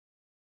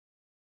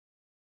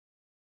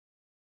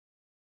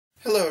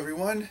Hello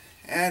everyone,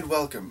 and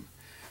welcome.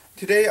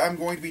 Today I'm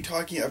going to be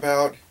talking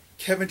about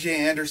Kevin J.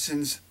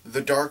 Anderson's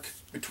The Dark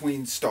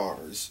Between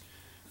Stars.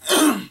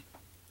 And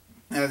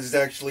this is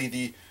actually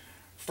the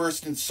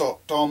first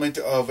installment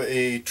of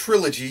a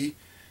trilogy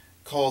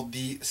called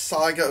The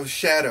Saga of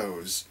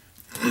Shadows.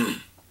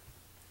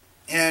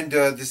 And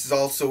this is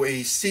also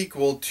a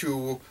sequel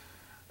to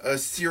a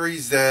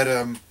series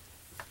that...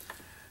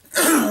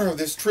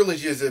 this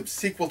trilogy is a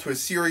sequel to a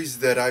series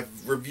that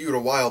I've reviewed a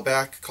while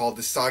back called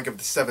The Saga of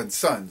the Seven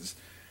Sons.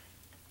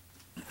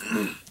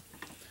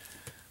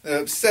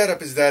 The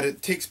setup is that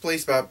it takes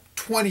place about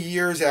 20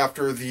 years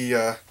after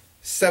the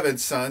Seven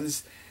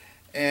Sons,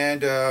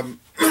 and after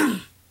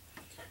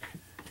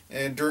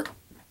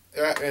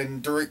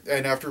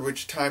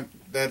which time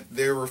that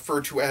they're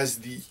referred to as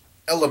the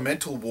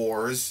Elemental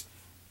Wars,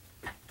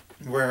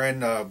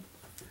 wherein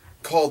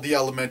called the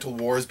Elemental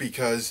Wars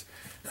because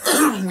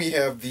we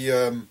have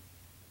the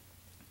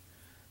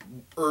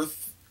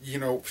earth,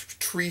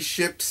 tree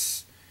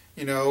ships,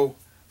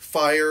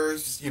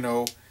 fires,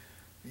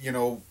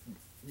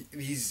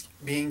 these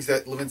beings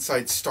that live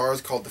inside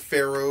stars called the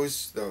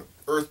pharaohs, the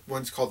earth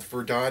ones called the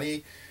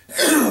Verdani,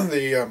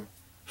 the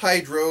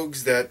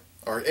hydrogues that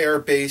are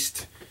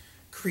air-based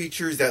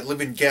creatures that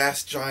live in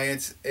gas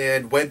giants,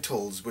 and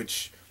wentals,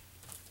 which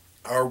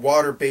are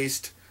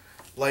water-based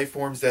life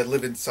forms that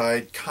live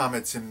inside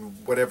comets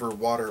and whatever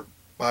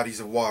bodies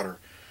of water.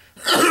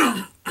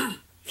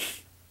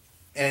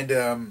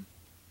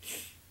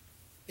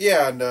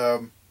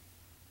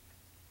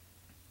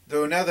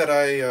 Though now that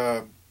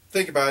I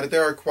think about it,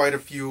 there are quite a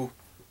few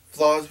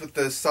flaws with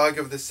the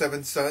Saga of the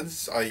Seven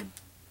Sons. I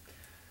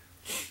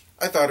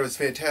thought it was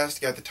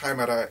fantastic at the time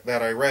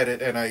that I read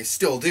it, and I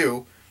still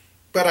do,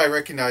 but I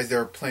recognize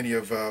there are plenty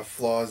of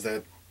flaws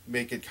that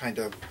make it kind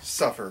of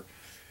suffer.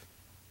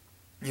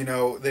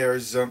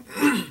 There's, I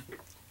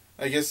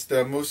guess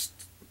the most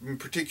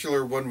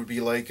particular one would be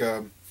like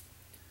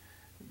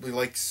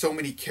so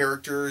many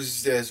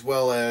characters, as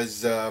well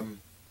as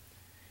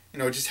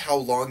just how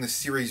long the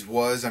series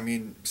was. I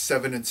mean,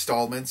 7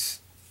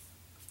 installments,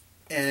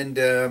 and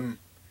then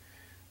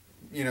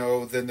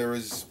there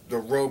was the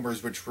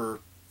roamers, which were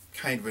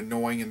kind of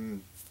annoying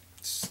and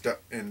stuff,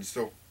 with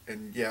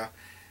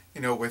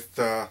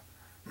how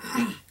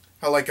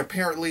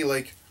apparently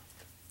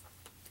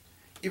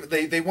even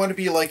they want to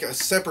be like a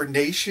separate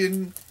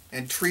nation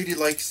and treated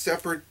like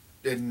separate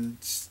and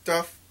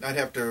stuff, not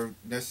have to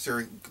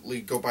necessarily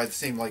go by the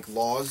same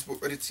laws,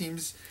 but it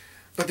seems,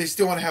 but they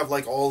still want to have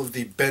all of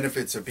the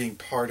benefits of being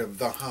part of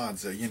the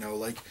Hansa.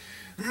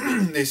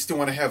 They still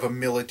want to have a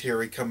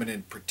military come in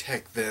and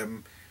protect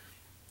them,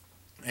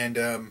 and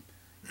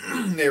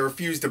they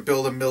refuse to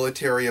build a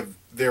military of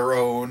their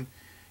own,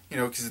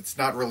 because it's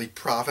not really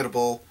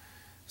profitable.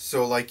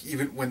 So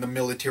even when the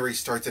military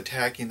starts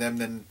attacking them,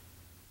 then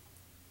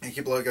they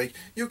keep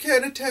you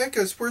can't attack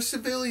us, we're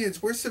civilians.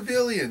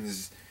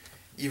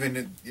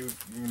 Even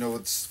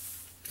it's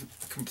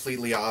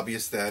completely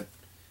obvious that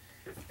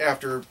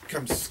after it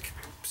becomes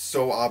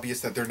so obvious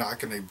that they're not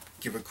going to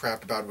give a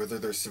crap about whether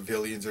they're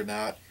civilians or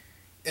not.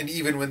 And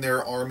even when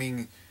they're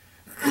arming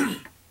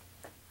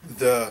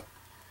the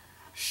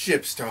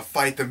ships to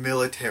fight the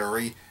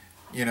military,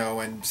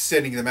 and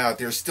sending them out,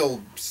 they're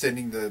still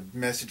sending the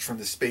message from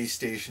the space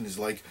station is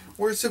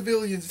we're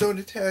civilians, don't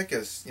attack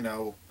us,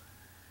 yeah.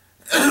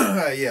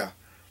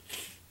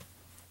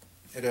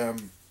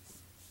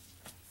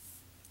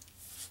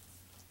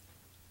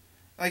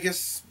 I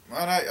guess,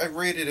 and I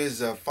rate it as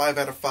a 5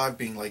 out of 5,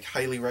 being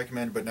highly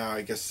recommended, but now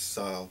I guess,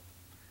 I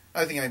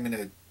think I'm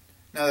gonna,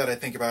 now that I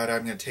think about it,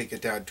 I'm gonna take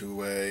it down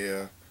to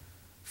a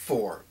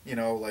 4,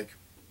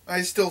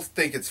 I still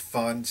think it's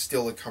fun,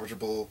 still a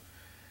comfortable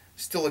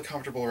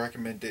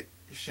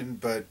recommendation,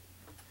 but,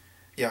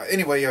 yeah,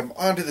 anyway,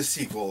 on to the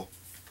sequel.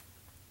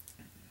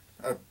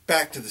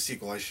 Back to this,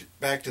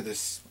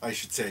 I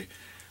should say.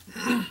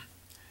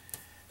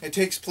 It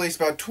takes place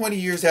about 20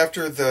 years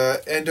after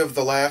the end of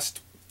the last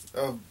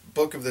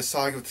book of the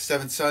Saga of the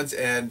Seven Sons,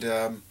 and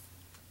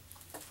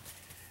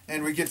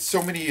we get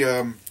so many,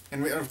 and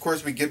of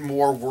course we get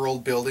more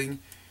world building.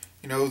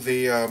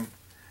 They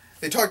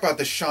talk about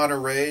the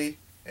Shauna Ray,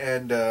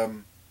 and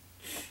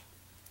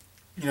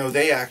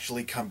they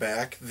actually come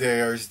back.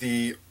 There's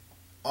the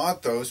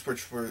Onthos,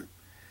 which were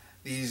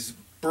these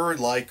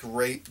bird-like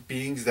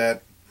beings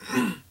that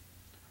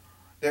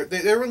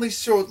they really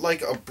showed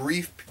a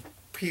brief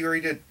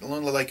period,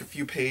 only a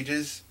few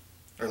pages,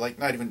 or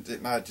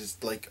not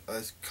just a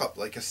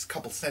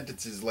couple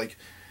sentences,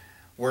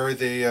 where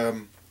they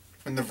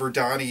when the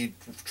Verdani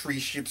tree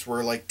ships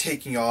were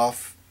taking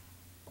off,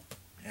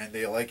 and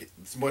they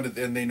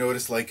and they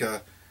noticed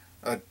a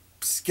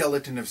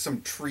skeleton of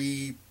some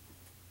tree,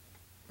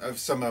 of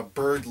some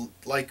bird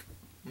life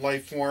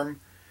form.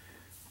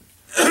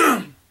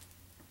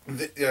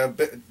 But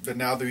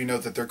now that we know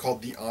that they're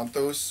called the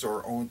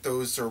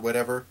Onthos or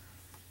whatever,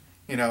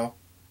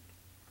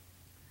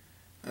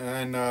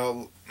 and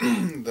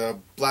the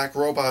black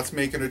robots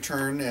making a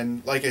turn,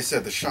 and like I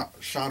said, the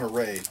Shauna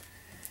Ray,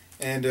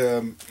 and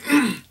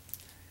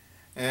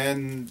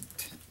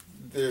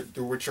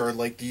which are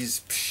like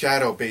these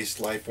shadow-based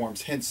life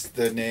forms, hence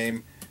the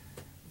name,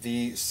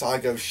 the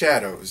Saga of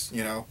Shadows,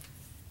 you know.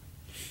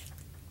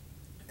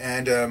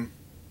 And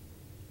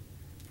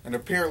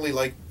apparently,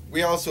 like,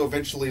 we also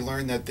eventually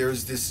learn that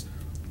there's this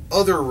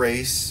other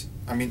race.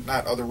 I mean,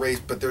 not other race,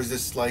 but there's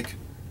this like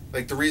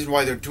the reason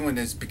why they're doing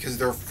this is because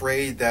they're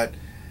afraid that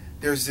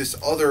there's this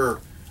other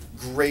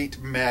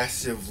great,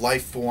 massive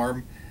life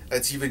form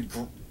that's even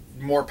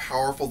more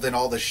powerful than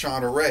all the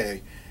Shauna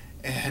Ray,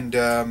 and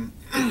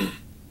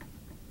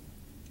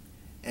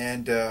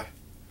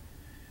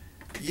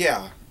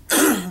yeah.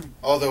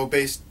 Although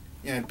based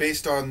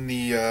on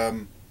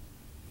the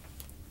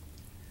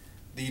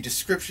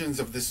descriptions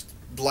of this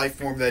life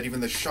form that even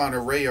the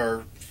Shauna Ray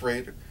are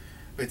afraid,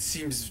 it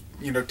seems,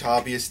 you know, to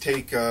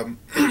obviously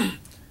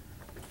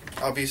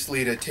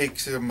to take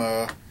some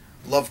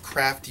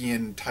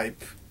Lovecraftian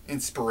type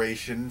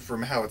inspiration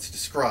from how it's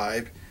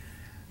described.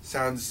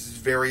 Sounds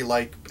very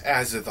like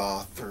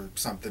Azathoth or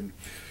something.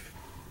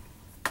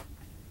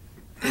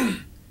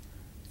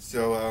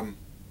 So,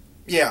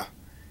 yeah.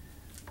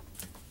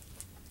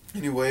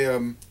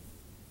 Anyway,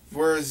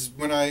 whereas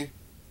like,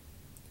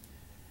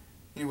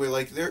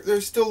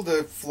 there's still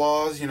the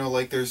flaws, you know,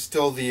 like, there's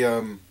still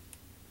the,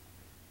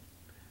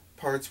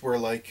 parts where,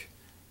 like,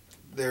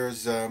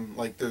 there's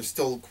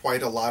still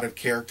quite a lot of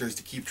characters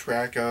to keep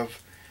track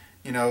of,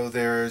 you know,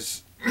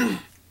 there's,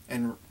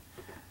 and,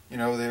 you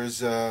know,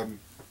 there's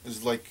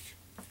like,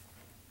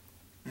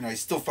 you know, I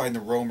still find the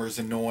roamers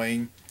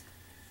annoying,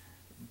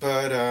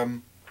 but,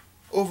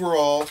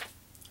 overall,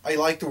 I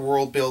like the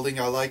world building.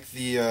 I like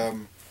the,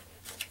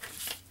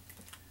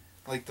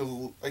 I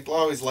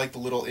always like the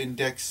little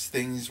index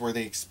things where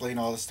they explain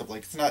all this stuff.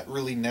 Like, it's not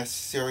really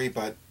necessary,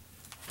 but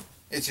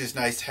it's just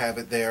nice to have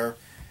it there,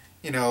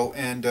 you know.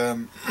 And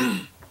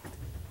and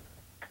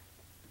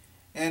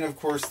of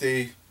course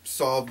they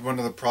solved one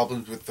of the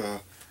problems with the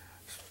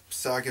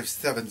Saga of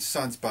Seven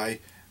Sons by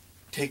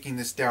taking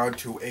this down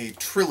to a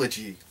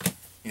trilogy,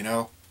 you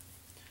know,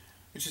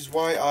 which is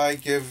why I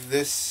give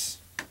this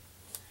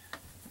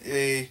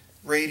a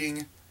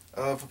rating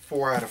of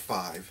 4 out of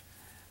 5.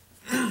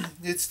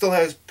 It still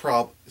has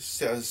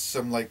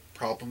some like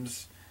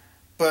problems,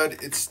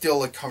 but it's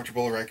still a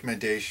comfortable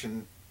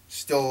recommendation.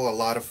 Still a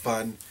lot of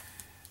fun.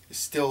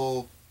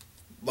 Still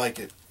like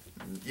it.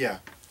 Yeah.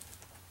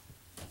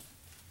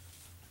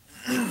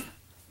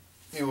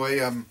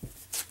 Anyway,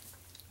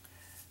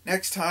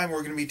 next time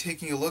we're going to be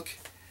taking a look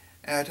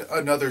at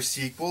another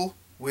sequel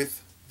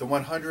with the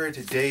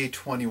 100 Day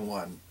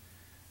 21.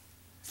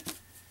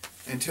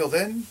 Until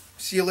then,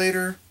 see you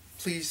later.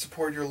 Please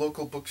support your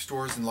local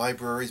bookstores and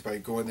libraries by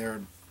going there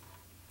and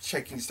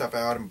checking stuff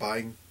out and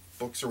buying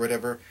books or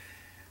whatever.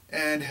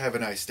 And have a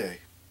nice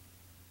day.